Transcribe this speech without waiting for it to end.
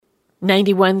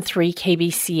91.3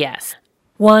 KBCS.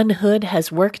 Juan Hood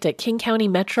has worked at King County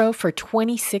Metro for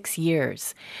 26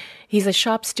 years. He's a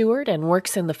shop steward and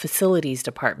works in the facilities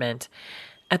department.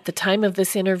 At the time of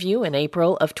this interview in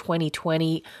April of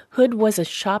 2020, Hood was a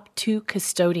Shop 2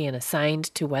 custodian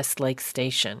assigned to Westlake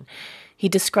Station. He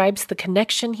describes the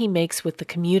connection he makes with the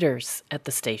commuters at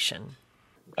the station.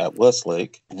 At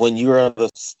Westlake, when you're at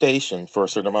the station for a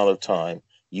certain amount of time,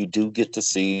 you do get to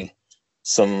see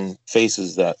some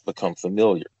faces that become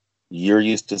familiar. You're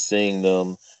used to seeing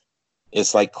them.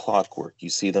 It's like clockwork. You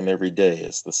see them every day.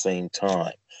 It's the same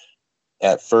time.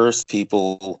 At first,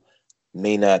 people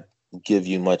may not give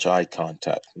you much eye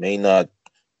contact, may not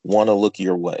want to look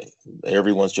your way.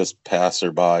 Everyone's just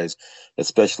passerbys,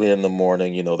 especially in the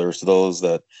morning. You know, there's those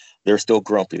that they're still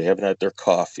grumpy. They haven't had their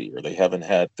coffee or they haven't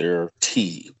had their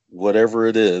tea. Whatever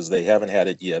it is, they haven't had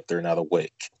it yet. They're not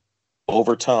awake.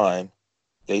 Over time,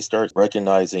 they start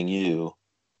recognizing you.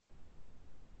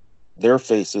 Their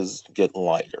faces get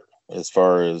lighter as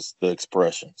far as the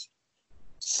expressions.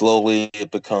 Slowly, it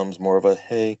becomes more of a,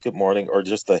 hey, good morning, or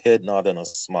just a head nod and a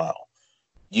smile.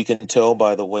 You can tell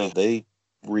by the way they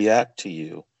react to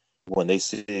you when they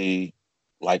see,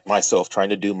 like myself, trying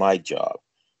to do my job.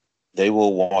 They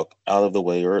will walk out of the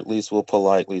way, or at least will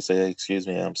politely say, hey, excuse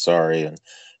me, I'm sorry,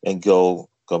 and go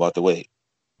about the way.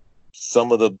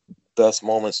 Some of the best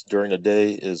moments during the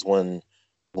day is when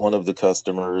one of the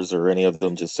customers or any of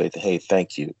them just say, hey,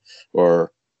 thank you,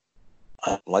 or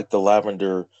I like the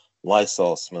lavender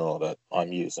Lysol smell that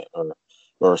I'm using,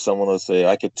 or someone will say,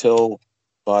 I could tell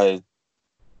by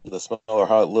the smell or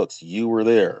how it looks, you were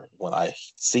there. When I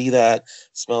see that,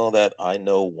 smell that, I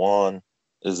know Juan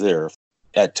is there.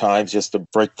 At times, just to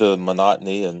break the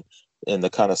monotony and to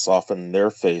kind of soften their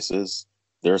faces,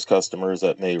 there's customers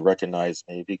that may recognize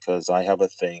me because I have a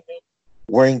thing of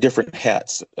wearing different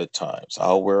hats at times.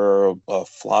 I'll wear a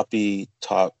floppy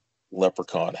top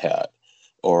leprechaun hat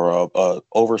or a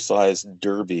oversized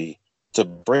derby to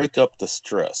break up the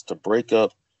stress, to break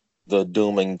up the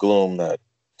doom and gloom that,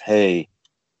 hey,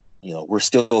 you know, we're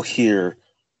still here,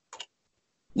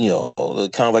 you know,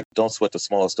 kind of like don't sweat the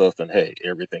small stuff and hey,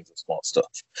 everything's the small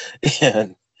stuff.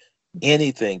 And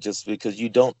anything, just because you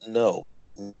don't know,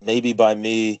 maybe by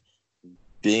me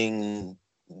being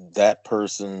that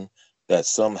person that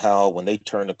somehow when they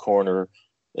turn the corner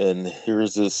and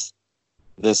here's this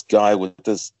guy with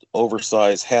this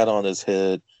oversized hat on his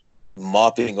head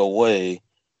mopping away,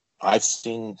 I've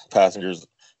seen passengers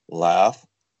laugh.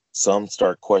 Some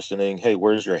start questioning, hey,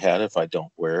 where's your hat if I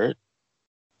don't wear it?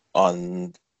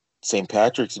 On St.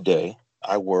 Patrick's Day,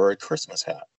 I wore a Christmas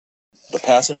hat. The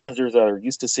passengers that are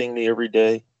used to seeing me every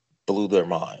day blew their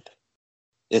mind.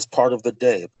 It's part of the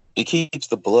day. It keeps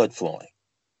the blood flowing.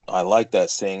 I like that,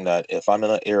 seeing that if I'm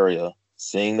in an area,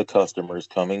 seeing the customers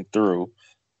coming through,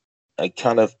 it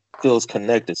kind of feels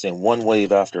connected, seeing one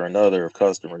wave after another of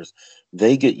customers.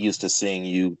 They get used to seeing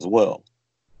you as well.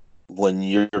 When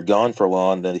you're gone for a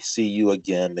while and they see you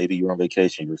again, maybe you're on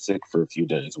vacation, you're sick for a few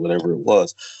days, whatever it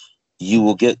was, you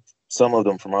will get some of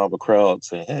them from out of the crowd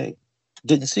saying, hey,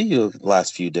 didn't see you the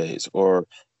last few days. Or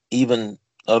even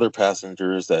other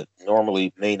passengers that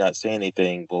normally may not say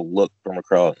anything will look from a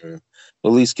crowd and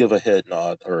at least give a head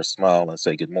nod or a smile and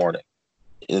say good morning.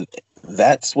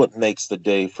 That's what makes the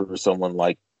day for someone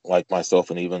like myself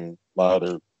and even my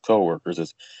other coworkers,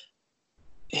 is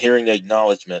hearing the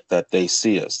acknowledgement that they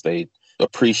see us. They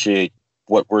appreciate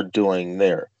what we're doing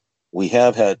there. We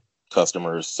have had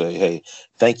customers say, hey,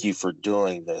 thank you for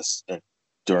doing this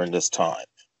during this time.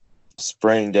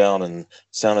 Spraying down and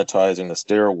sanitizing the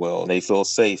stairwell. They feel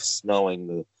safe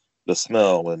smelling the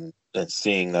smell and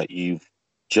seeing that you've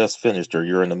just finished or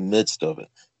you're in the midst of it.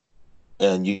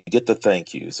 And you get the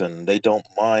thank yous, and they don't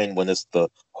mind when it's the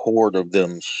horde of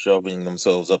them shoving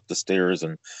themselves up the stairs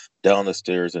and down the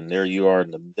stairs, and there you are in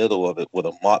the middle of it with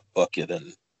a mop bucket,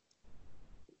 and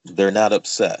they're not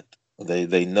upset.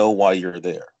 They know why you're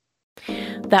there.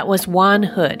 That was Juan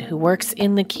Hood, who works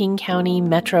in the King County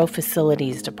Metro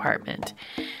Facilities Department.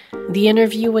 The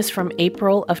interview was from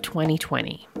April of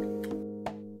 2020.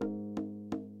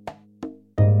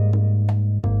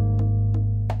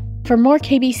 For more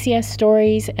KBCS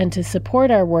stories and to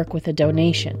support our work with a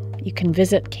donation, you can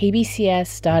visit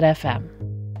kbcs.fm.